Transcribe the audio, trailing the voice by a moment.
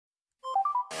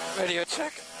Radio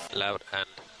check. Loud and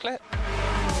clear.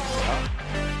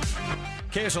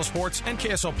 KSL Sports and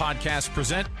KSL Podcast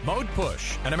present Mode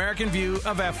Push, an American view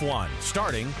of F1,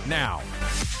 starting now.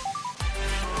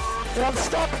 And I'm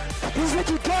stuck. He's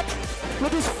looking gut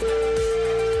with his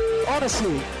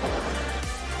honestly.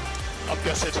 I'm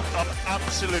gutted. I'm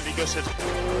absolutely gutted.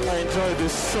 I enjoyed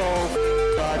this so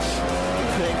much.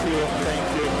 Thank you.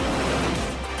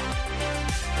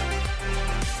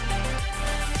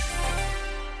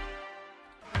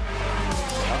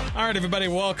 All right, everybody,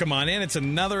 welcome on in. It's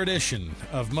another edition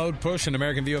of Mode Push, an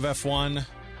American view of F1.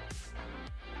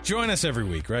 Join us every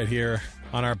week right here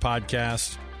on our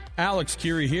podcast. Alex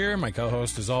Curie here, my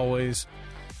co-host as always.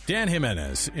 Dan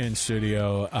Jimenez in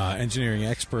studio, engineering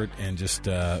expert and just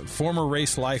former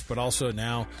race life, but also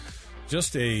now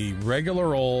just a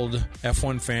regular old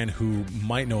F1 fan who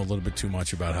might know a little bit too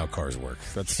much about how cars work.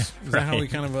 Is that how we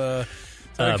kind of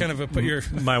put your...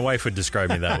 My wife would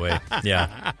describe me that way.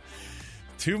 Yeah.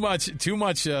 Too much.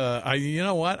 You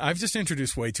know what? I've just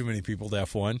introduced way too many people to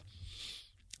F1.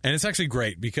 And it's actually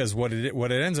great because what it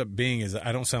ends up being is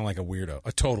I don't sound like a weirdo,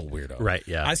 a total weirdo. Right,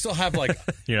 yeah. I still have like...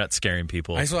 You're not scaring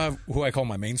people. I still have who I call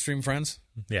my mainstream friends.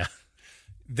 Yeah.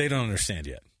 They don't understand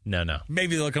yet. No.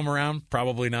 Maybe they'll come around.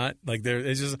 Probably not. Like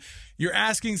it's just... You're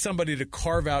asking somebody to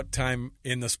carve out time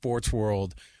in the sports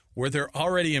world where they're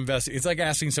already invested. It's like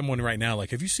asking someone right now,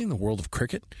 like, have you seen the world of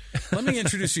cricket? Let me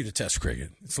introduce you to Test cricket.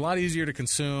 It's a lot easier to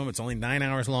consume. It's only 9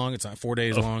 hours long. It's not 4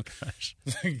 days long. Gosh.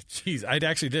 Jeez, I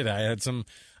actually did. I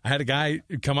had a guy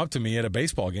come up to me at a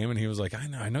baseball game, and he was like,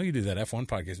 I know you do that F1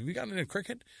 podcast. Have you gotten into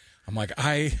cricket? I'm like,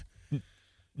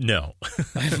 No.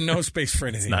 I have no space for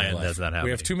anything in my life. That's not happening.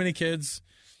 We have too many kids,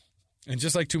 and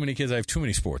just like too many kids, I have too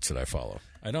many sports that I follow.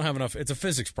 I don't have enough. It's a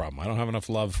physics problem. I don't have enough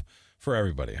love for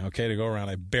everybody, okay, to go around.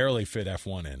 I barely fit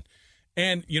F1 in.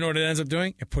 And you know what it ends up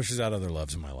doing? It pushes out other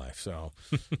loves in my life. So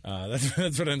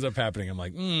that's what ends up happening. I'm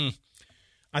like,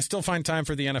 I still find time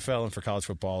for the NFL and for college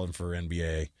football and for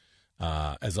NBA,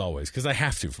 as always, because I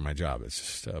have to for my job. It's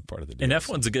just part of the deal. And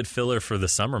F1's a good filler for the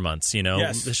summer months, you know?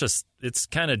 Yes. It's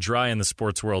kind of dry in the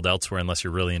sports world elsewhere unless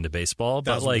you're really into baseball.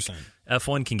 But, 1000%.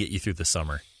 F1 can get you through the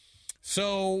summer.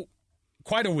 So,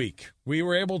 quite a week. We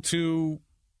were able to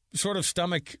sort of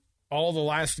stomach all the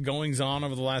last goings-on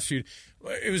over the last few.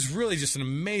 It was really just an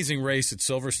amazing race at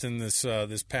Silverstone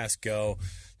this past go.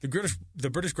 The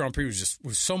British Grand Prix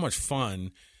was so much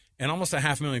fun, and almost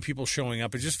 500,000 people showing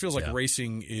up. It just feels like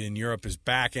racing in Europe is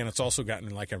back, and it's also gotten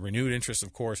like a renewed interest,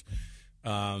 of course,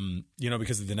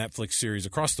 because of the Netflix series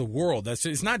across the world.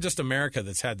 It's not just America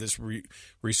that's had this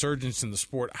resurgence in the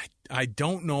sport. I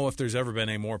don't know if there's ever been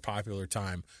a more popular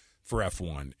time for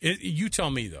F1. You tell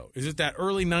me, though. Is it that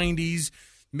early 90s,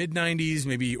 mid-90s,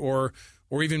 maybe, or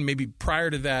even maybe prior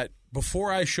to that,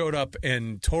 before I showed up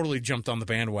and totally jumped on the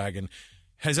bandwagon?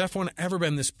 Has F1 ever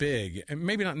been this big? And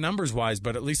maybe not numbers-wise,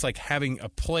 but at least like having a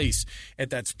place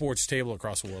at that sports table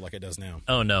across the world like it does now.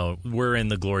 Oh, no. We're in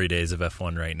the glory days of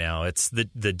F1 right now. It's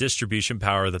the distribution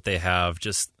power that they have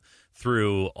just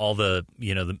through all the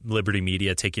Liberty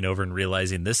Media taking over and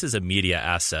realizing this is a media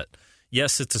asset.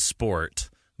 Yes, it's a sport,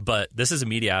 but this is a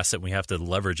media asset. We have to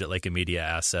leverage it like a media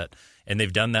asset. And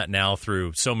they've done that now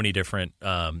through so many different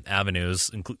avenues,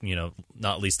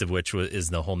 not least of which is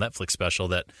the whole Netflix special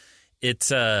that it's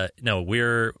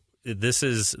this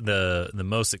is the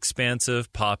most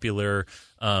expansive, popular,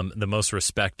 the most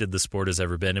respected the sport has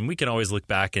ever been. And we can always look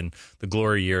back in the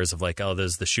glory years of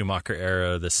there's the Schumacher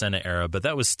era, the Senna era, but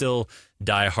that was still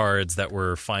diehards that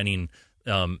were finding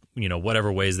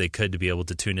whatever ways they could to be able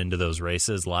to tune into those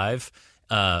races live.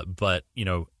 But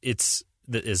it's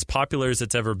as popular as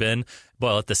it's ever been,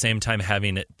 while at the same time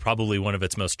having it probably one of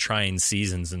its most trying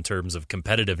seasons in terms of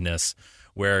competitiveness,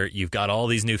 where you've got all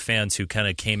these new fans who kind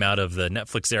of came out of the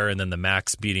Netflix era and then the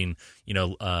Max beating,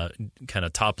 kind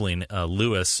of toppling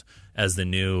Lewis as the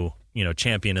new,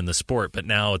 champion in the sport. But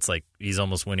now it's like he's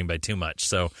almost winning by too much.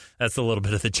 So that's a little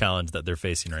bit of the challenge that they're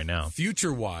facing right now.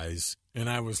 Future-wise, and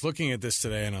I was looking at this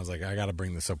today and I was like, I got to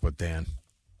bring this up with Dan.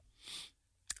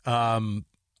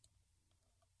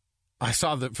 I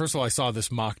saw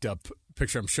this mocked up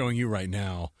picture I'm showing you right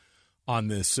now on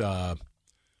this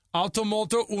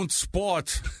Automotor und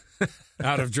Sport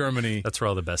out of Germany. That's where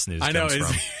all the best news I know, comes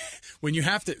from. When you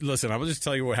have to listen, I will just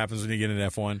tell you what happens when you get into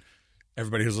F1.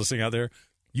 Everybody who's listening out there,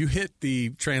 you hit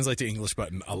the translate to English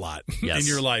button a lot in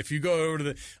your life. You go over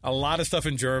to a lot of stuff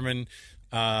in German,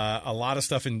 a lot of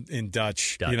stuff in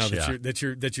Dutch.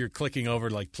 That you're clicking over.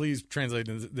 Like, please translate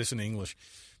this into English.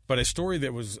 But a story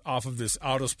that was off of this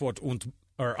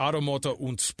Automotor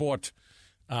und Sport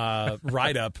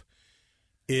write-up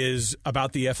is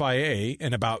about the FIA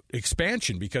and about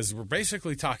expansion, because we're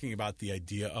basically talking about the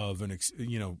idea of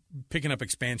picking up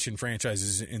expansion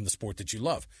franchises in the sport that you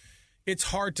love. It's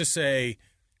hard to say,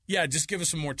 yeah, just give us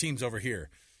some more teams over here.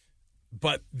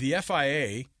 But the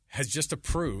FIA has just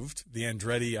approved the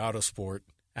Andretti Autosport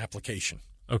application.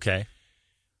 Okay.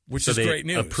 Which so is great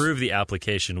news. Approve the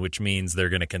application, which means they're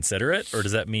going to consider it, or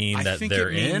does that mean that they're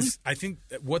in? I think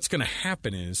that what's going to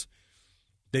happen is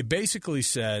they basically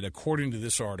said, according to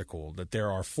this article, that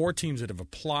there are 4 teams that have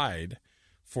applied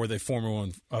for the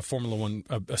Formula One,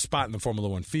 a spot in the Formula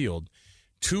One field.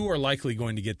 2 are likely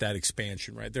going to get that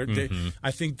expansion, right?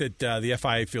 I think that the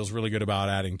FIA feels really good about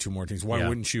adding 2 more teams. Why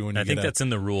wouldn't you? I think that's in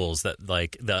the rules that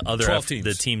like the other 12 teams.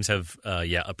 The teams have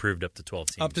approved up to 12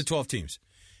 teams. Up to 12 teams.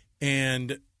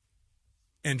 And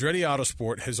Andretti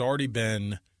Autosport has already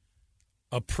been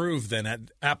approved then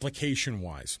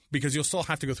application-wise, because you'll still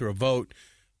have to go through a vote.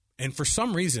 And for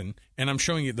some reason, and I'm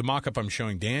showing you the mock-up I'm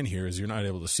showing Dan here, as you're not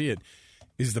able to see it,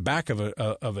 is the back of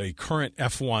a current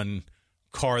F1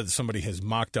 car that somebody has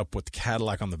mocked up with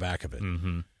Cadillac on the back of it.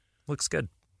 Mm-hmm. Looks good.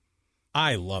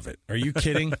 I love it. Are you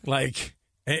kidding?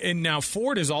 And now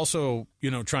Ford is also,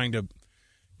 trying to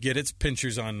get its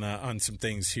pinchers on some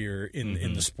things here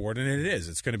in the sport, and it is.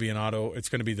 It's going to be It's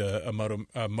going to be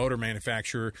a motor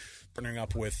manufacturer partnering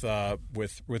up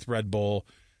with Red Bull.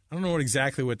 I don't know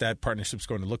exactly what that partnership's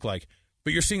going to look like,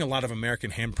 but you're seeing a lot of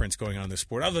American handprints going on in this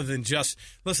sport. Other than just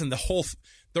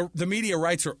the media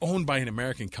rights are owned by an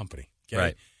American company. Okay?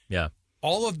 Right. Yeah.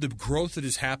 All of the growth that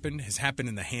has happened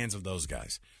in the hands of those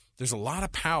guys. There's a lot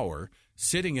of power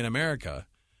sitting in America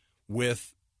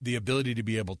with the ability to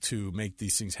be able to make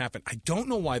these things happen. I don't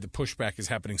know why the pushback is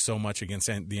happening so much against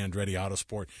the Andretti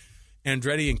Autosport.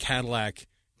 Andretti and Cadillac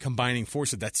combining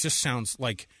forces, that just sounds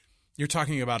like you're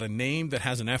talking about a name that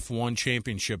has an F1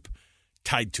 championship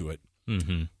tied to it,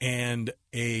 and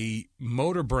a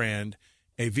motor brand,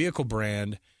 a vehicle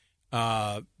brand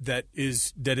that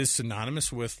is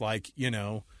synonymous with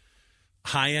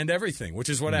high end everything, which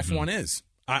is what F1 is.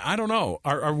 I don't know.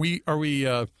 Are we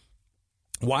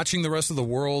watching the rest of the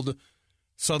world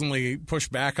suddenly push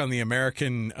back on the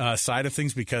American side of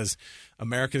things because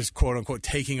America is quote unquote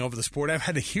taking over the sport? I've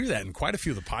had to hear that in quite a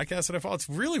few of the podcasts that I follow. It's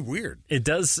really weird. It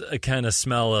does kind of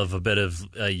smell of a bit of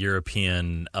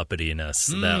European uppityness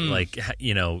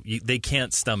that they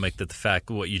can't stomach the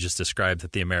fact what you just described,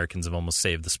 that the Americans have almost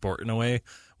saved the sport in a way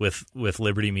with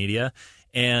Liberty Media.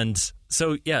 And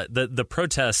so, the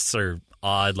protests are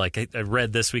odd. Like I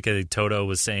read this week, I think Toto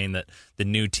was saying that the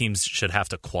new teams should have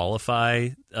to qualify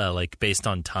based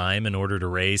on time in order to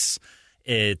race.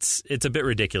 It's a bit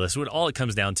ridiculous. All it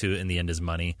comes down to in the end is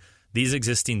money. These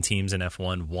existing teams in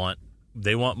F1 want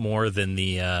more than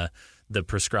the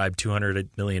prescribed $200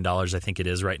 million, I think it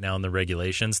is right now in the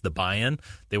regulations, the buy-in.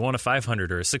 They want a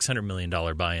 $500 or a $600 million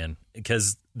buy-in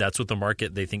because that's what the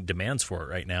market, they think, demands for it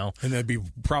right now. And that'd be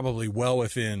probably well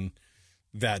within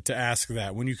that to ask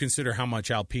that when you consider how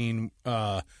much Alpine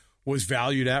was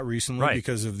valued at recently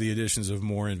because of the additions of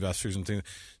more investors and things.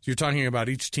 So you're talking about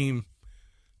each team,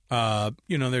 they're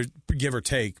give or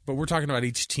take, but we're talking about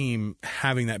each team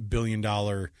having that $1 billion,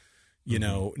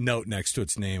 note next to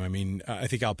its name. I mean, I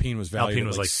think Alpine was valued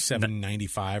at like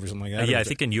 $795 or something like that. Yeah, I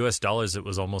think in U.S. dollars it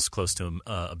was almost close to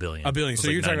 $1 billion. $1 billion. So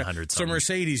you're talking about, so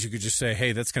Mercedes, you could just say,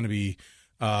 hey, that's going to be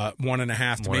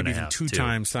 1.5 to maybe even 2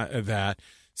 times that.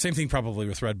 Same thing probably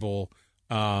with Red Bull.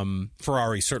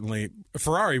 Ferrari, certainly.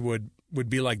 Ferrari would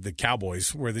be like the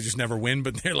Cowboys, where they just never win,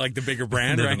 but they're like the bigger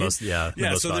brand, they're right? The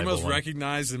most, so they're most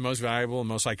recognized, the most valuable, and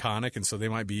most iconic, and so they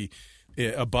might be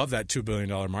above that $2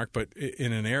 billion mark. But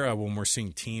in an era when we're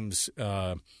seeing teams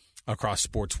across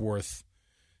sports worth,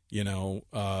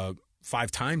 5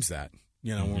 times that,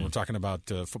 when we're talking about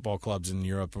football clubs in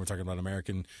Europe and we're talking about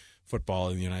American football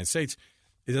in the United States,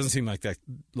 it doesn't seem like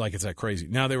it's that crazy.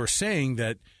 Now, they were saying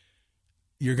that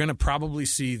you're going to probably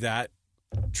see that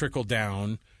trickle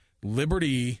down.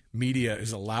 Liberty Media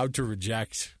is allowed to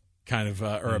reject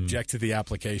or object to the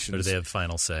applications. Or do they have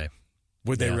final say?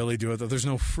 Would they really do it? There's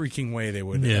no freaking way they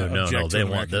would. No, they want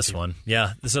American this team. one.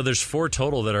 Yeah. So there's 4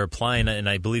 total that are applying, and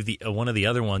I believe one of the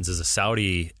other ones is a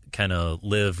Saudi kind of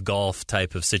live golf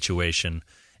type of situation.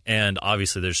 And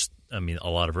obviously, there's a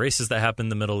lot of races that happen in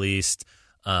the Middle East.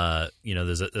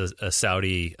 There's a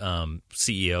Saudi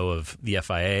CEO of the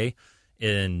FIA,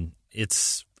 and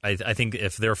I think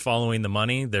if they're following the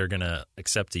money, they're going to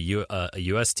accept a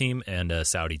U.S. team and a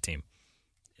Saudi team.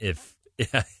 If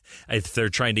they're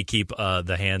trying to keep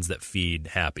the hands that feed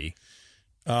happy.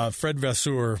 Fred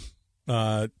Vasseur,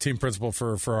 team principal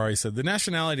for Ferrari, said the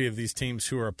nationality of these teams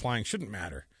who are applying shouldn't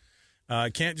matter.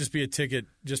 It can't just be a ticket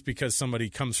just because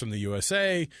somebody comes from the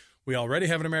USA We already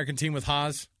have an American team with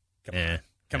Haas.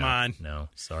 Come on. No,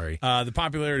 sorry. The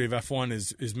popularity of F1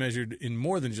 is measured in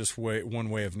more than just one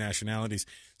way of nationalities.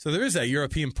 So there is that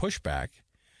European pushback.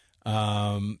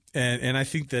 And I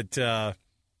think that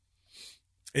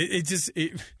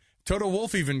Toto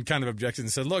Wolff even kind of objected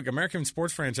and said, look, American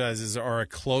sports franchises are a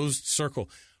closed circle.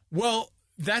 Well,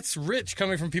 that's rich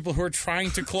coming from people who are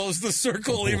trying to close the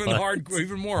circle even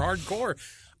more hardcore.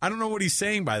 I don't know what he's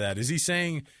saying by that. Is he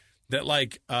saying that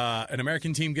like an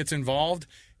American team gets involved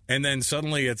and then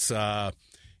suddenly it's the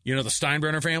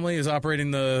Steinbrenner family is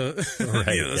operating the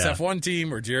this F1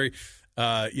 team, or Jerry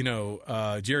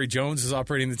Jones is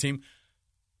operating the team?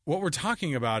 What we're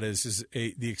talking about is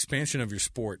the expansion of your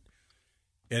sport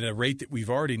at a rate that we've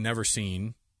already never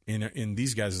seen in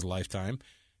these guys' lifetime.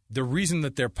 The reason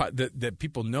that that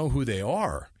people know who they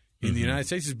are in the United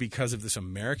States is because of this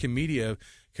American media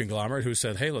conglomerate who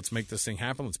said, hey, let's make this thing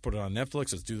happen. Let's put it on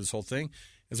Netflix. Let's do this whole thing.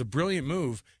 It's a brilliant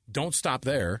move. Don't stop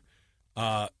there.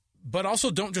 But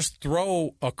also don't just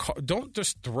throw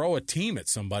a team at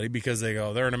somebody because they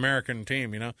go, they're an American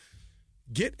team,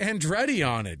 Get Andretti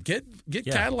on it. Get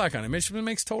Cadillac on it. It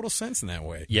makes total sense in that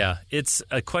way. Yeah, it's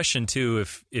a question too.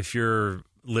 If you're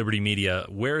Liberty Media,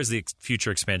 where is the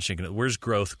future expansion? Where's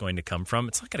growth going to come from?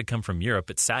 It's not going to come from Europe.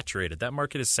 It's saturated. That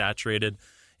market is saturated.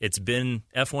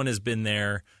 F1 has been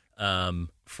there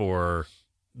for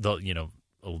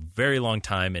a very long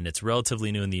time, and it's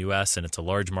relatively new in the U.S. and it's a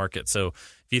large market. So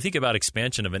if you think about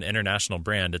expansion of an international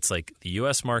brand, it's like the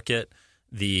U.S. market,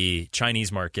 the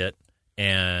Chinese market,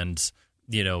 and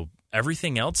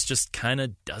everything else just kind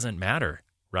of doesn't matter,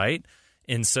 right?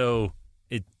 And so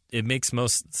it makes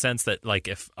most sense that, like,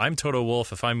 if I'm Toto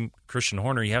Wolff, if I'm Christian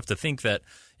Horner, you have to think that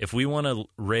if we want to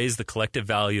raise the collective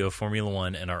value of Formula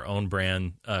One and our own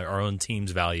brand, our own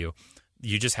team's value,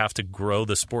 you just have to grow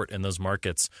the sport in those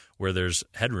markets where there's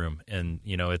headroom. And,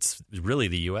 it's really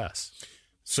the U.S.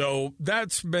 So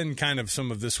that's been kind of some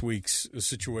of this week's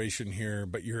situation here.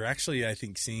 But you're actually, I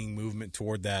think, seeing movement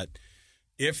toward that.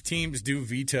 If teams do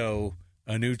veto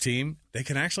a new team, they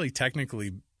can actually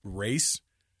technically race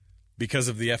because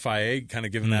of the FIA kind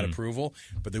of giving that approval,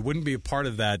 but they wouldn't be a part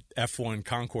of that F1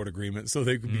 Concord agreement, so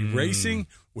they could be racing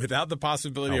without the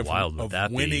possibility of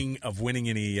winning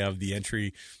any of the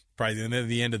entry prize. And then at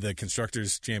the end of the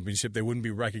Constructors' Championship, they wouldn't be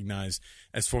recognized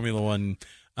as Formula One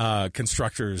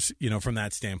constructors, from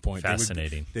that standpoint.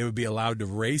 Fascinating. They would be allowed to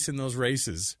race in those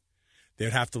races. They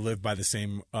would have to live by the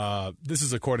same this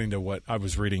is according to what I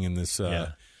was reading in this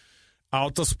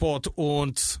Autosport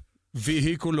und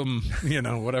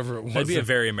Vehiculum, whatever it was. That'd be a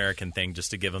very American thing,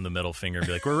 just to give them the middle finger and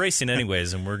be like, we're racing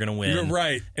anyways, and we're going to win. You're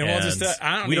right. And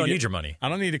we don't need your money. I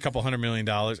don't need a couple $100 million.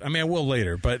 I mean, I will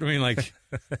later, but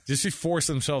just to force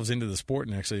themselves into the sport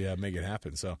and actually make it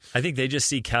happen. So I think they just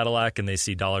see Cadillac and they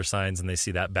see dollar signs and they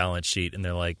see that balance sheet and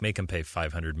they're like, make them pay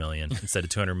 $500 million instead of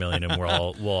 $200 million, and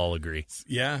we'll all agree.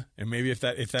 Yeah, and maybe if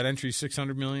that entry is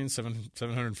 $600 million,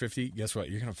 $750, guess what?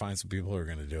 You're going to find some people who are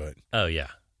going to do it. Oh yeah.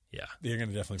 Yeah, you're going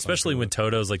to definitely, especially when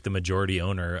Toto's like the majority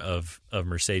owner of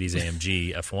Mercedes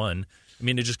AMG F1. I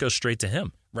mean, it just goes straight to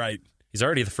him. Right. He's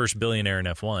already the first billionaire in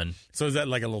F1. So is that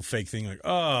like a little fake thing? Like,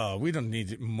 oh, we don't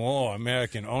need more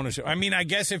American ownership. I mean, I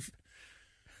guess if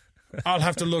I'll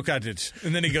have to look at it,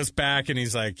 and then he goes back and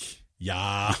he's like,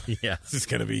 yeah, this is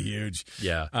going to be huge.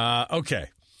 Yeah. Okay.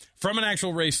 From an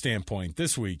actual race standpoint,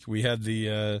 this week we had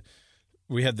the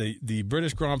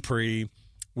British Grand Prix.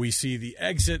 We see the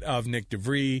exit of Nick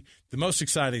DeVries. The most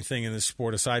exciting thing in this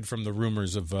sport, aside from the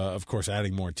rumors of course,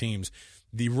 adding more teams,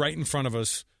 the right in front of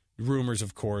us rumors,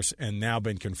 of course, and now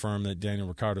been confirmed that Daniel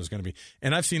Ricciardo is going to be.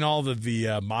 And I've seen all of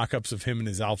the mock-ups of him in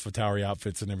his AlphaTauri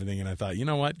outfits and everything, and I thought, you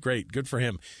know what? Great. Good for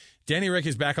him. Danny Rick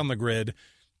is back on the grid.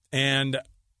 And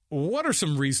what are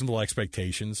some reasonable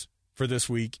expectations for this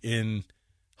week in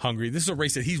Hungary? This is a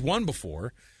race that he's won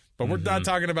before. But we're not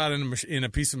talking about in a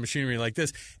piece of machinery like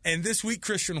this. And this week,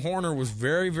 Christian Horner was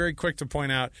very, very quick to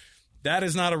point out that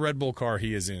is not a Red Bull car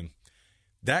he is in.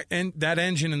 That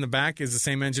engine in the back is the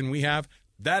same engine we have.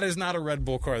 That is not a Red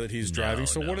Bull car that he's driving.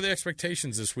 So what are the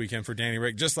expectations this weekend for Danny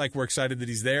Rick? Just like we're excited that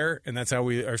he's there, and that's how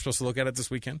we are supposed to look at it this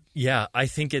weekend? Yeah, I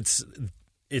think it's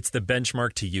the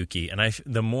benchmark to Yuki. And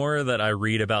the more that I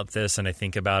read about this and I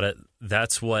think about it,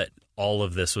 that's what all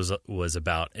of this was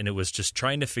about. And it was just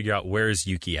trying to figure out, where is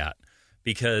Yuki at?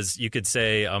 Because you could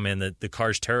say, oh man, the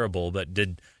car's terrible, but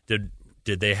did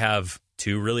they have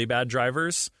two really bad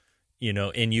drivers,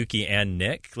 in Yuki and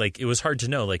Nick? Like, it was hard to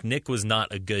know. Like, Nick was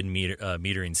not a good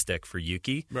metering stick for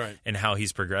Yuki, right, and how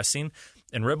he's progressing.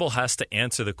 And Red Bull has to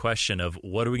answer the question of,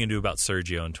 what are we going to do about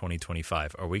Sergio in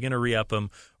 2025? Are we going to re-up him,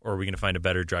 or are we going to find a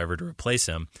better driver to replace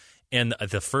him? And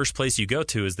the first place you go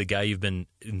to is the guy you've been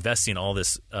investing all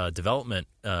this development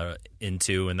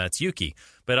into, and that's Yuki.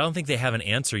 But I don't think they have an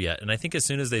answer yet. And I think as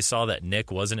soon as they saw that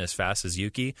Nick wasn't as fast as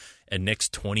Yuki, and Nick's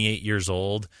 28 years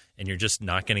old, and you're just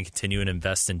not going to continue and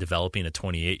invest in developing a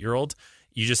 28-year-old,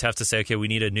 you just have to say, okay, we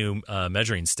need a new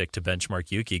measuring stick to benchmark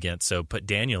Yuki against, so put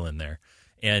Daniel in there.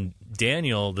 And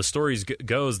Daniel, the story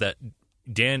goes that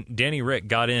Danny Rick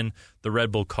got in the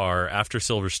Red Bull car after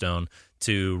Silverstone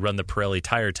to run the Pirelli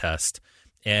tire test.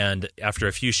 And after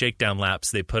a few shakedown laps,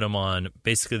 they put him on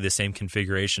basically the same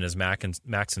configuration as Max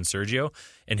and Sergio.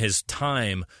 And his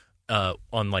time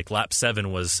on like lap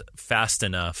 7 was fast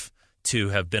enough to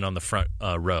have been on the front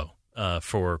row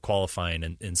for qualifying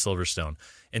in Silverstone.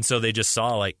 And so they just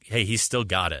saw like, hey, he's still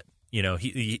got it.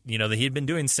 He had been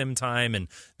doing sim time, and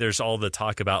there's all the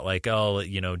talk about like, oh,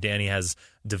 Danny has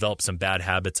developed some bad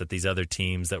habits at these other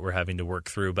teams that we're having to work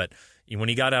through. But when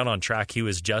he got out on track, he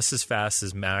was just as fast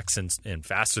as Max and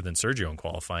faster than Sergio in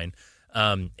qualifying.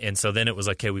 And so then it was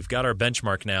like, okay, we've got our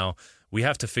benchmark now. We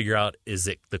have to figure out, is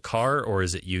it the car or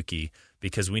is it Yuki?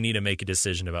 Because we need to make a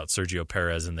decision about Sergio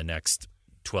Perez in the next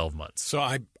 12 months. So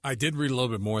I did read a little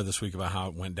bit more this week about how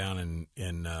it went down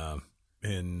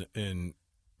in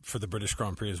for the British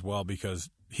Grand Prix as well, because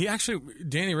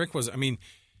Danny Rick was,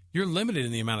 you're limited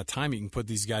in the amount of time you can put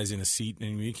these guys in a seat,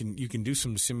 and you can do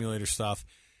some simulator stuff.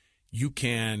 You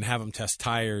can have them test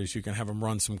tires. You can have them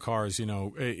run some cars,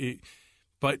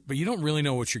 but you don't really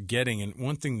know what you're getting. And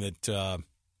one thing that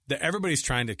everybody's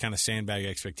trying to kind of sandbag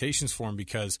expectations for him,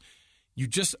 because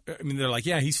they're like,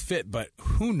 yeah, he's fit, but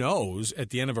who knows at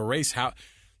the end of a race how.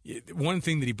 One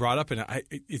thing that he brought up, and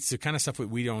it's the kind of stuff that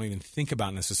we don't even think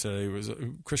about necessarily, was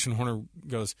Christian Horner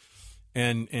goes,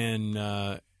 and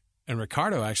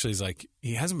Ricardo actually is like,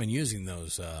 he hasn't been using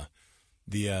those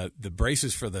the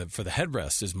braces for the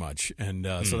headrest as much, and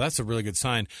so that's a really good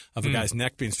sign of a guy's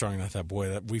neck being strong enough.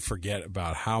 That we forget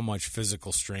about how much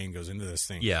physical strain goes into this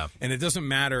thing. Yeah, and it doesn't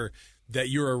matter that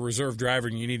you're a reserve driver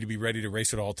and you need to be ready to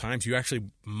race at all times. You actually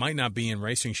might not be in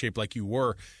racing shape like you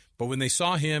were, but when they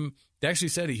saw him. They actually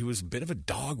said he was a bit of a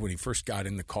dog when he first got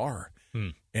in the car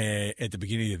at the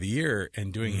beginning of the year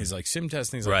and doing his like sim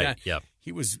test, things like that. Yep.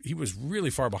 He was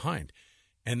really far behind.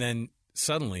 And then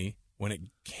suddenly when it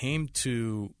came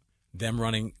to them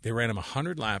running, they ran him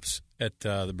 100 laps at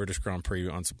the British Grand Prix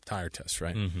on some tire tests,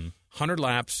 right? 100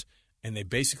 laps, and they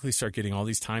basically start getting all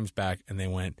these times back, and they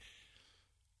went,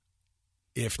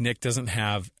 if Nick doesn't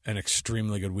have an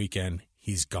extremely good weekend,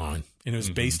 he's gone. And it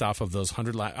was based off of those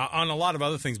 100 laps on a lot of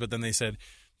other things. But then they said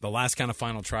the last kind of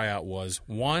final tryout was,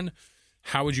 one,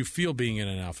 how would you feel being in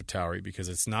an AlphaTauri? Because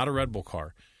it's not a Red Bull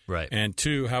car. Right. And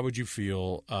two, how would you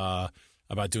feel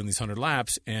about doing these 100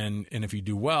 laps? And if you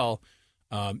do well,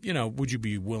 would you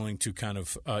be willing to kind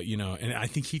of, and I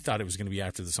think he thought it was going to be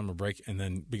after the summer break. And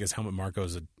then because Helmut Marko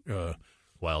is a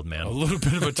wild man, a little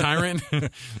bit of a tyrant,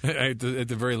 at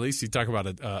the very least, you talk about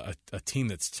a team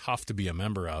that's tough to be a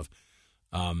member of.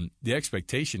 The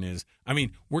expectation is,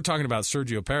 we're talking about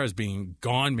Sergio Perez being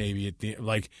gone maybe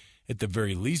at the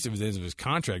very least of the end of his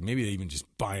contract. Maybe they even just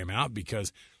buy him out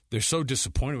because they're so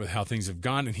disappointed with how things have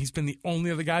gone. And he's been the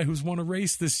only other guy who's won a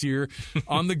race this year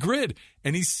on the grid,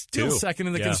 and he's still second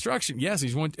in the construction. Yes,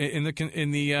 he's won in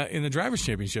the drivers'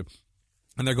 championship.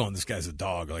 And they're going, this guy's a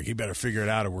dog. Like, he better figure it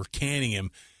out, or we're canning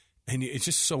him. And it's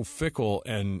just so fickle.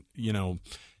 And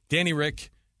Danny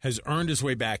Rick has earned his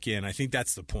way back in. I think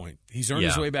that's the point. He's earned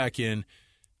his way back in.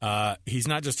 He's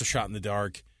not just a shot in the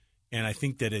dark. And I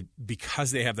think that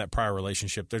because they have that prior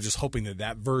relationship, they're just hoping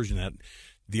that version, that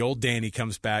the old Danny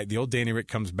comes back, the old Danny Rick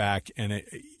comes back, and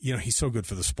he's so good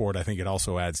for the sport. I think it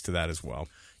also adds to that as well.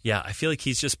 Yeah, I feel like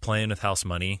he's just playing with house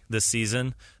money this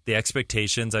season. The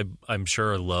expectations, I'm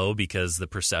sure, are low because the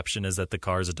perception is that the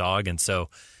car is a dog, and so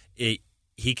he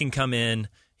can come in.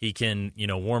 He can,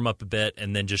 warm up a bit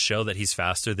and then just show that he's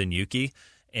faster than Yuki.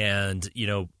 And,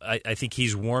 I think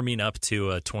he's warming up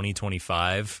to a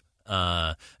 2025.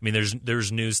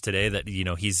 There's news today that,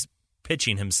 he's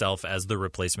pitching himself as the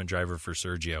replacement driver for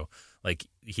Sergio. Like,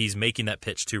 he's making that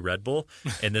pitch to Red Bull,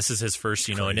 and this is his first,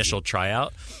 initial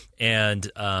tryout. And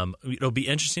it'll be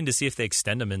interesting to see if they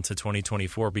extend him into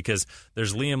 2024, because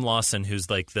there's Liam Lawson, who's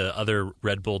like the other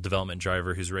Red Bull development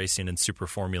driver who's racing in Super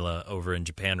Formula over in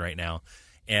Japan right now.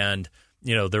 And,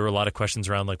 there were a lot of questions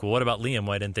around like, well, what about Liam?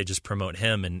 Why didn't they just promote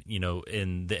him? And,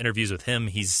 in the interviews with him,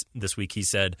 this week he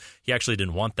said he actually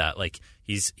didn't want that. Like,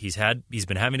 he's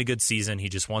been having a good season. He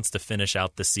just wants to finish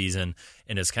out the season,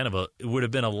 and it's it would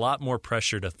have been a lot more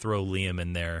pressure to throw Liam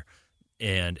in there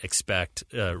and expect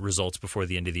results before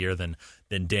the end of the year than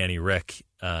Danny Rick,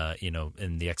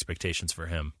 and the expectations for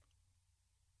him.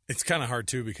 It's kind of hard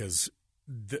too, because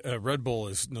Red Bull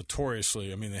is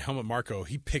notoriously, I mean, the Helmut Marko,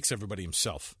 he picks everybody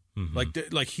himself.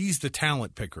 Mm-hmm. Like he's the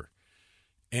talent picker.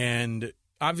 And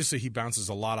obviously he bounces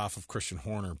a lot off of Christian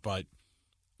Horner, but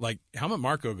like Helmut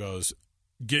Marko goes,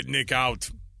 get Nick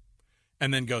out,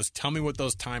 and then goes, tell me what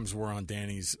those times were on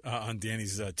Danny's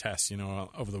test,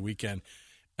 over the weekend.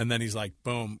 And then he's like,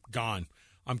 boom, gone.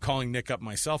 I'm calling Nick up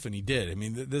myself, and he did. I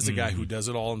mean, this is a guy who does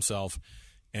it all himself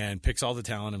and picks all the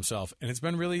talent himself. And it's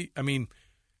been really, I mean,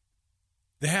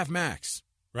 they have Max,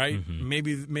 right?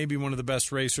 Mm-hmm. Maybe one of the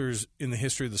best racers in the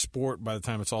history of the sport by the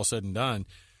time it's all said and done.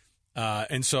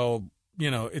 And so,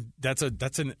 that's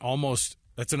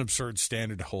an absurd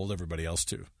standard to hold everybody else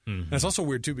to. Mm-hmm. And it's also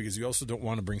weird, too, because you also don't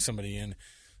want to bring somebody in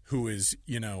who is,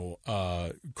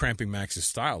 cramping Max's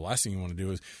style. Last thing you want to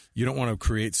do is you don't want to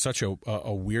create such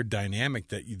a weird dynamic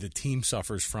that the team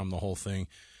suffers from the whole thing.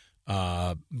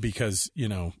 Because,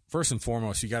 first and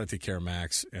foremost, you got to take care of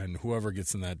Max, and whoever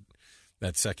gets in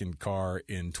that second car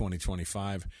in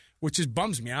 2025, which just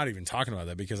bums me out even talking about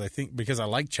that, because I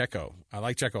like Checo. I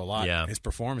like Checo a lot. Yeah. His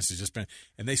performance has just been,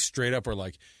 and they straight up are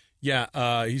like,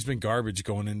 yeah, he's been garbage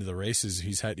going into the races.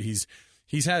 He's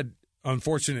had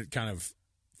unfortunate kind of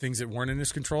things that weren't in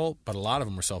his control, but a lot of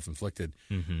them were self-inflicted.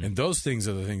 Mm-hmm. And those things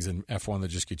are the things in F1 that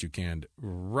just get you canned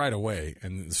right away.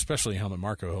 And especially Helmut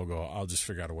Marko, he'll go, I'll just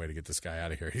figure out a way to get this guy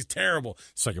out of here. He's terrible.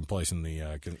 Second place in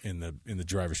the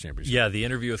drivers' championship. Yeah, the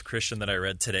interview with Christian that I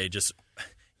read today, just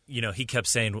he kept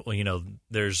saying, well,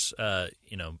 there's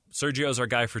Sergio's our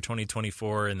guy for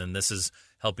 2024, and then this is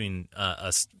helping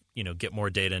us get more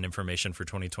data and information for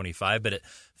 2025. But it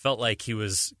felt like he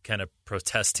was kind of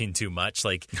protesting too much.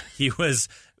 Like he was,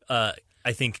 I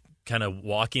think, kind of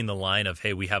walking the line of,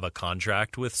 hey, we have a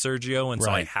contract with Sergio, and so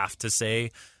I have to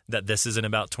say that this isn't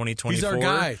about 2024. He's our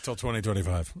guy till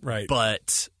 2025, right?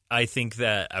 But I think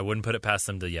that I wouldn't put it past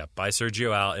them to buy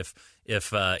Sergio out.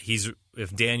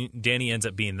 If Danny ends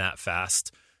up being that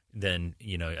fast, then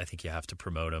I think you have to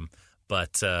promote him.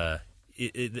 But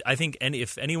I think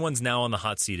if anyone's now on the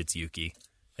hot seat, it's Yuki.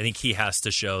 I think he has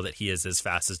to show that he is as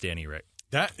fast as Danny Rick.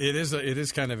 That it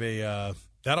is kind of a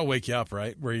that'll wake you up,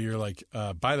 right? Where you're like,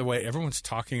 by the way, everyone's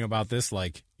talking about this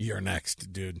like you're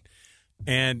next, dude.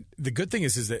 And the good thing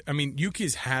is that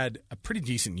Yuki's had a pretty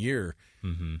decent year,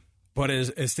 but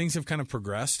as things have kind of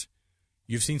progressed,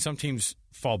 you've seen some teams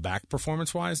fall back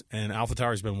performance wise, and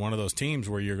AlphaTauri's been one of those teams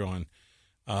where you're going,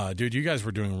 dude, you guys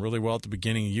were doing really well at the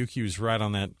beginning. Yuki was right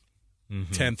on that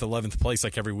 10th, 11th place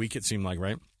like every week it seemed like,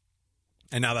 right?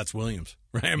 And now that's Williams,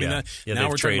 right? Now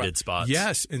they've traded spots.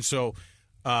 Yes, and so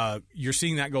you're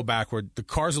seeing that go backward. The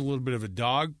car's a little bit of a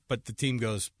dog, but the team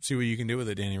goes, see what you can do with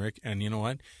it, Danny Rick. And you know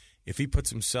what? If he puts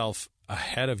himself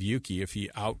ahead of Yuki, if he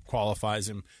out-qualifies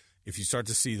him, if you start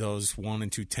to see those 1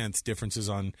 and 2/10 differences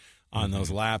on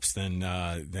those laps, then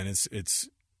it's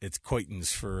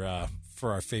Coitons for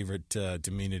our favorite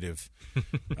diminutive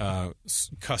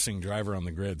cussing driver on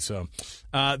the grid. So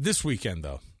this weekend,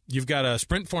 though, you've got a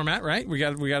sprint format, right? We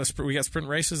got sprint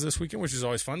races this weekend, which is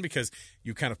always fun because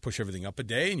you kind of push everything up a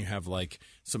day, and you have like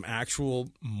some actual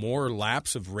more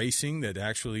laps of racing that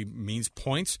actually means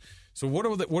points. So what are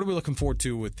we looking forward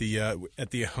to with the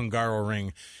at the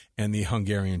Hungaroring and the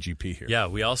Hungarian GP here? Yeah,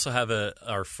 we also have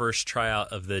our first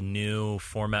tryout of the new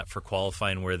format for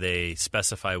qualifying, where they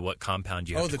specify what compound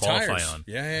you have to qualify tires on.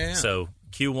 Yeah. So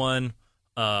Q1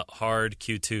 hard,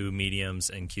 Q2 mediums,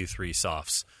 and Q3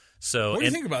 softs. So what do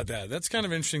you think about that? That's kind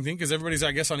of an interesting thing because everybody's,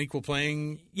 I guess, on equal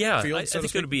playing field. Yeah, I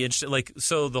think it would be interesting.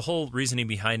 So the whole reasoning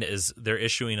behind it is they're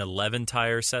issuing 11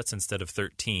 tire sets instead of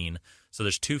 13. So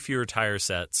there's 2 fewer tire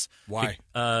sets. Why?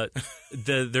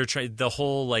 The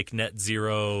whole net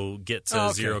zero, get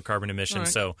to zero carbon emissions. Right.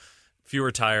 So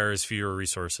fewer tires, fewer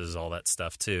resources, all that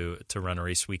stuff to run a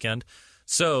race weekend.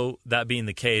 So that being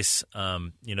the case,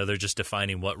 they're just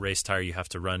defining what race tire you have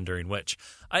to run during which.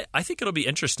 I think it'll be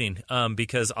interesting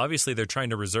because obviously they're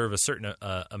trying to reserve a certain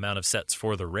amount of sets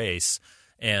for the race.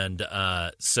 And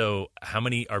so how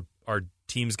many are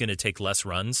teams going to take less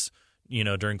runs,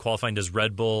 during qualifying? Does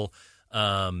Red Bull,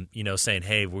 saying,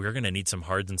 hey, we're going to need some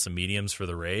hards and some mediums for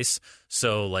the race.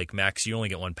 So Max, you only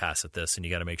get one pass at this and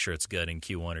you got to make sure it's good in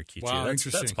Q1 or Q2. Wow,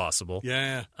 That's possible.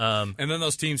 Yeah. And then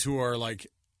those teams who are like,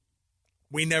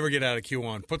 we never get out of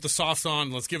Q1. Put the softs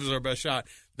on. Let's give us our best shot.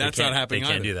 That's not happening. They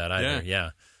can't do that either.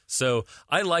 Yeah. So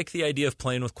I like the idea of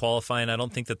playing with qualifying. I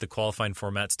don't think that the qualifying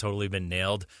format's totally been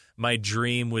nailed. My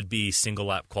dream would be single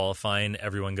lap qualifying.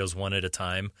 Everyone goes one at a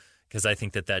time because I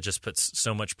think that just puts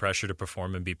so much pressure to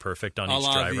perform and be perfect on each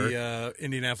la driver. The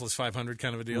Indianapolis 500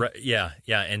 kind of a deal. Right, yeah.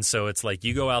 And so it's like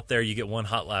you go out there, you get one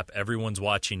hot lap, everyone's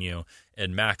watching you,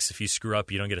 and max, if you screw up,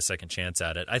 you don't get a second chance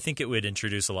at it. I think it would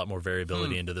introduce a lot more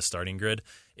variability into the starting grid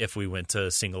if we went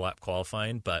to single lap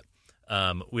qualifying, but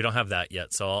we don't have that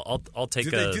yet. So I'll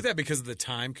take They do that because of the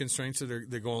time constraints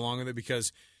that go along with it?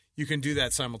 Because you can do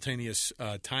that simultaneous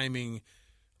timing.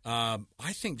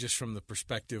 I think just from the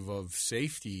perspective of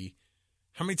safety,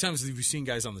 how many times have you seen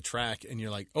guys on the track and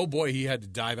you're like, oh, boy, he had to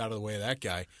dive out of the way of that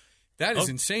guy? That is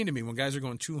insane to me when guys are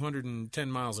going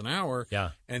 210 miles an hour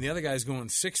and the other guy's going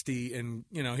 60 and,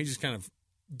 he just kind of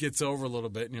gets over a little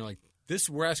bit and you're like,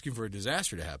 we're asking for a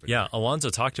disaster to happen. Yeah, Alonso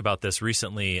talked about this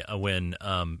recently when,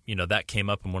 that came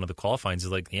up in one of the qualifying. He's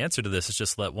like, the answer to this is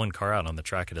just let one car out on the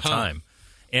track at a time.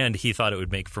 And he thought it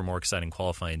would make for more exciting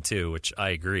qualifying too, which I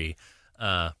agree.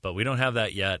 But we don't have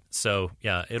that yet. So,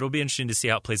 yeah, it'll be interesting to see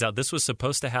how it plays out. This was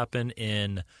supposed to happen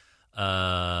in,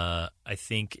 I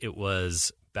think it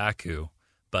was Baku,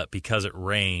 but because it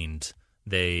rained,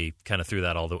 they kind of threw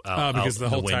that out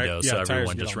the window, so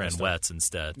everyone just ran wets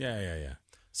instead. Yeah.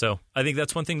 So I think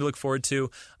that's one thing to look forward to.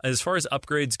 As far as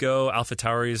upgrades go,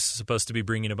 AlphaTauri is supposed to be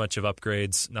bringing a bunch of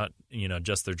upgrades, not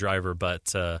just their driver,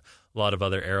 but a lot of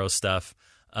other aero stuff.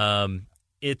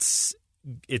 It's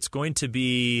going to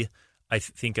be, I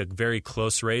think, a very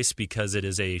close race because it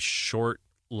is a short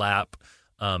lap,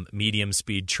 medium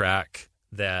speed track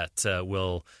that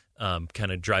will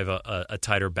kind of drive a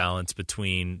tighter balance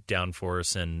between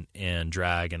downforce and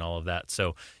drag and all of that.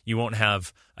 So you won't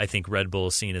have, I think, Red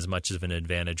Bull seen as much of an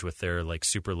advantage with their like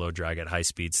super low drag at high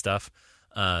speed stuff.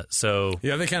 Yeah,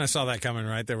 they kind of saw that coming,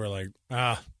 right? They were like,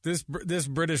 this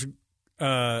British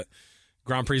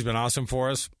Grand Prix has been awesome for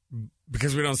us.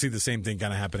 Because we don't see the same thing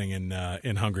kind of happening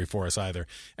in Hungary for us either.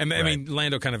 And I mean,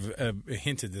 Lando kind of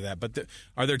hinted to that. But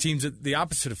are there teams that the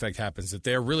opposite effect happens, that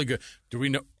they're really good? Do we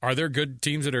know? Are there good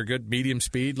teams that are good medium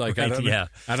speed? Like, I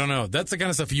don't know. That's the kind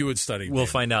of stuff you would study. We'll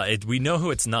find out. We know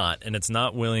who it's not, and it's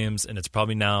not Williams, and it's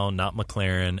probably now not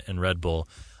McLaren and Red Bull.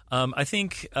 I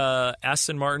think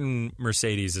Aston Martin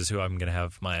Mercedes is who I'm going to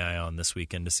have my eye on this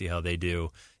weekend to see how they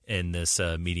do in this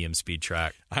medium speed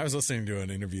track. I was listening to an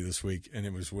interview this week, and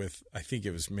it was with, I think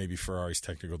it was maybe Ferrari's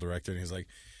technical director, and he's like,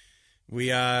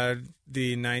 we are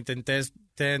the 9th and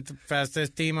 10th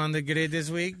fastest team on the grid this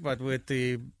week, but with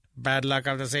the bad luck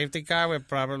of the safety car, we're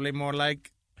probably more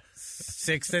like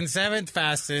 6th and 7th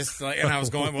fastest. And I was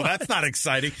going, well, that's not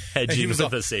exciting. Hedging with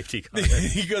the safety car.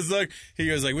 He goes,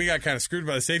 we got kind of screwed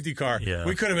by the safety car. Yeah.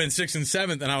 We could have been 6th and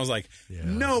 7th. And I was like,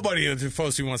 nobody in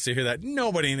Tifosi wants to hear that.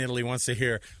 Nobody in Italy wants to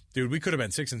hear, dude, we could have been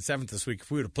 6th and 7th this week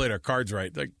if we would have played our cards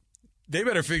right. Like, they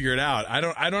better figure it out. I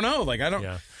don't know. Like, I don't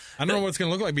know what it's going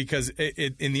to look like because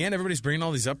in the end, everybody's bringing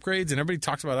all these upgrades and everybody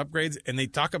talks about upgrades and they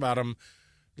talk about them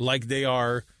like they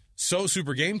are so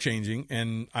super game changing,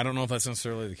 and I don't know if that's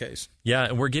necessarily the case. Yeah,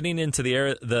 and we're getting into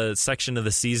the section of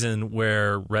the season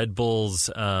where Red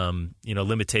Bull's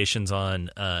limitations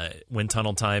on wind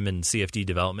tunnel time and CFD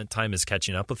development time is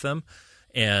catching up with them,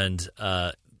 and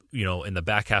in the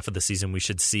back half of the season we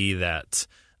should see that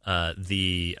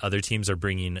the other teams are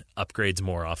bringing upgrades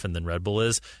more often than Red Bull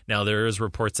is. Now there is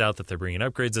reports out that they're bringing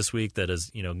upgrades this week that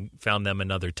has found them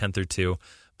another 10th or two,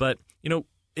 but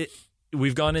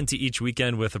we've gone into each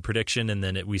weekend with a prediction, and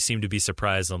then we seem to be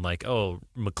surprised on like, oh,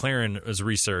 McLaren is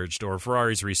resurged or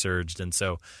Ferrari's resurged. And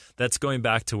so that's going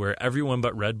back to where everyone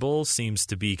but Red Bull seems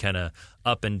to be kind of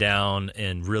up and down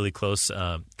and really close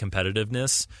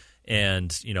competitiveness.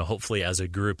 And, hopefully as a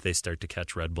group, they start to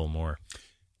catch Red Bull more.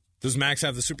 Does Max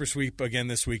have the super sweep again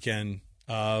this weekend?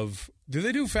 Do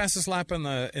they do fastest lap in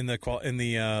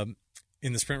the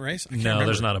sprint race? No,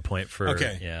 there's not a point for.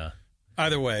 Okay. Yeah.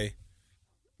 Either way.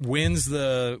 Wins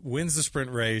the sprint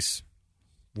race,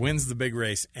 wins the big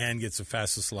race, and gets the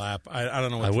fastest lap. I don't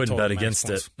know. I wouldn't bet against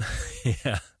it.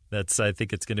 Yeah, I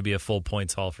think it's going to be a full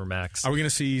points haul for Max. Are we going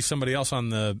to see somebody else on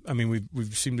the? I mean,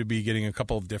 we've seemed to be getting a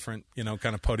couple of different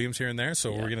kind of podiums here and there.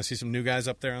 So we're going to see some new guys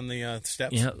up there on the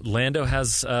steps. Yeah, Lando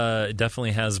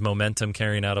definitely has momentum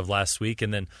carrying out of last week,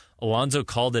 and then Alonso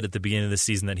called it at the beginning of the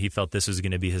season that he felt this was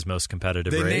going to be his most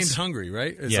competitive race. They named Hungary,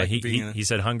 right? It's he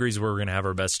said Hungary's where we're going to have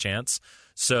our best chance.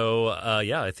 So,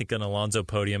 I think an Alonso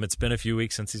podium. It's been a few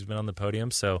weeks since he's been on the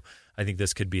podium, so I think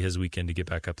this could be his weekend to get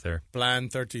back up there. Plan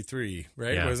 33,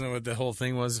 right? Yeah. Wasn't that what the whole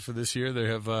thing was for this year? They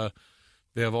have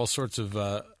all sorts of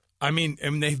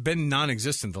and they've been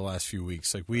non-existent the last few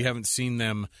weeks. Like, we haven't seen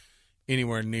them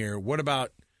anywhere near. What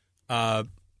about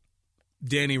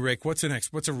Danny Rick? What's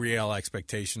a real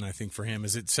expectation, I think, for him?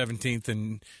 Is it 17th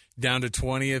and down to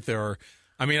 20th, or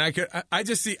I mean, I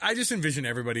just envision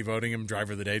everybody voting him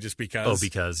driver of the day just because. Oh,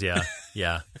 because, yeah.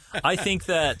 Yeah. I think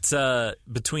that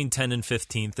between 10th and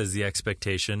 15th is the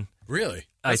expectation. Really?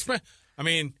 I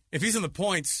mean, if he's in the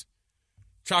points,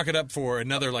 chalk it up for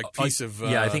another piece of.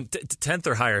 Yeah, I think 10th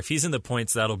or higher. If he's in the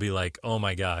points, that'll be like, oh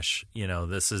my gosh,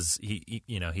 this is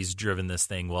he's driven this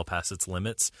thing well past its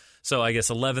limits. So I guess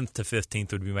 11th to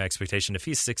 15th would be my expectation. If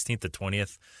he's 16th to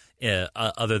 20th,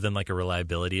 other than a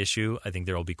reliability issue, I think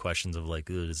there will be questions of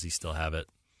does he still have it?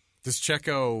 Does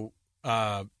Checo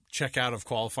check out of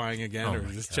qualifying again, or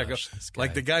does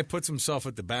Checo the guy puts himself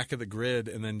at the back of the grid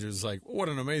and then just what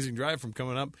an amazing drive from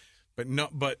coming up,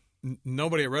 but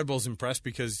nobody at Red Bull's impressed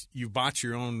because you botch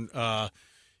your own.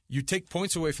 You take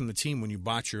points away from the team when you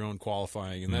botch your own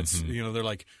qualifying, and that's they're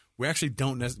like, we actually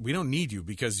we don't need you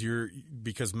because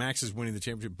Max is winning the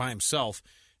championship by himself.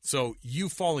 So you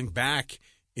falling back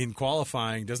in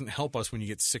qualifying doesn't help us when you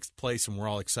get 6th place and we're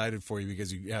all excited for you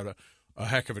because you had a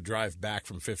heck of a drive back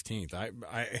from 15th.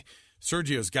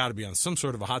 Sergio's got to be on some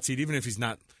sort of a hot seat, even if he's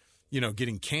not,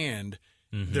 getting canned.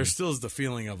 There still is the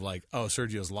feeling of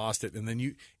Sergio's lost it, and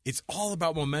then it's all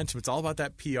about momentum. It's all about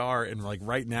that PR, and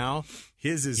right now,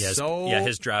 his is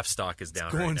his draft stock is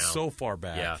down going right now. So far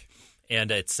back. Yeah,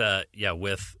 and it's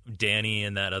with Danny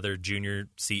in that other junior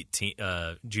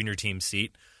team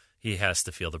seat, he has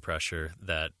to feel the pressure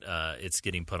that it's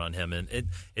getting put on him, and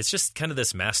it's just kind of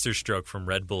this masterstroke from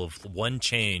Red Bull of one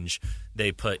change.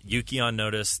 They put Yuki on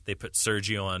notice, they put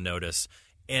Sergio on notice.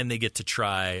 And they get to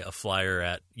try a flyer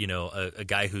at, a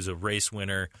guy who's a race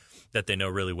winner that they know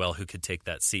really well who could take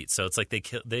that seat. So it's like they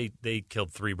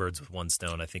killed 3 birds with one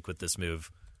stone, I think, with this move.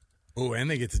 Oh, and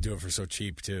they get to do it for so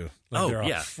cheap too.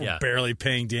 They're barely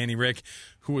paying Danny Rick,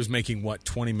 who was making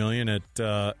 $20 million at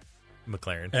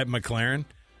McLaren. At McLaren,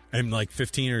 and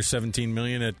 15 or 17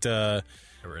 million at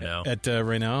Renault. At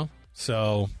Renault.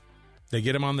 So they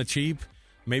get him on the cheap.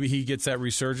 Maybe he gets that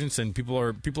resurgence, and people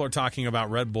are talking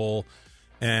about Red Bull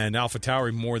and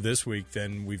AlphaTauri more this week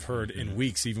than we've heard in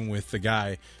weeks, even with the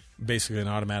guy basically an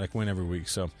automatic win every week.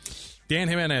 So, Dan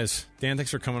Jimenez,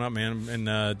 thanks for coming up, man,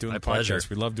 and doing the podcast. Pleasure.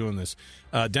 We love doing this.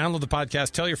 Download the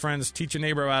podcast, tell your friends, teach a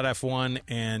neighbor about F1,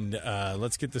 and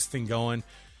let's get this thing going.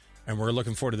 And we're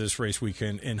looking forward to this race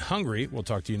weekend in Hungary. We'll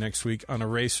talk to you next week on a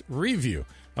race review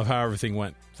of how everything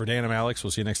went. For Dan and Alex, we'll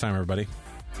see you next time, everybody.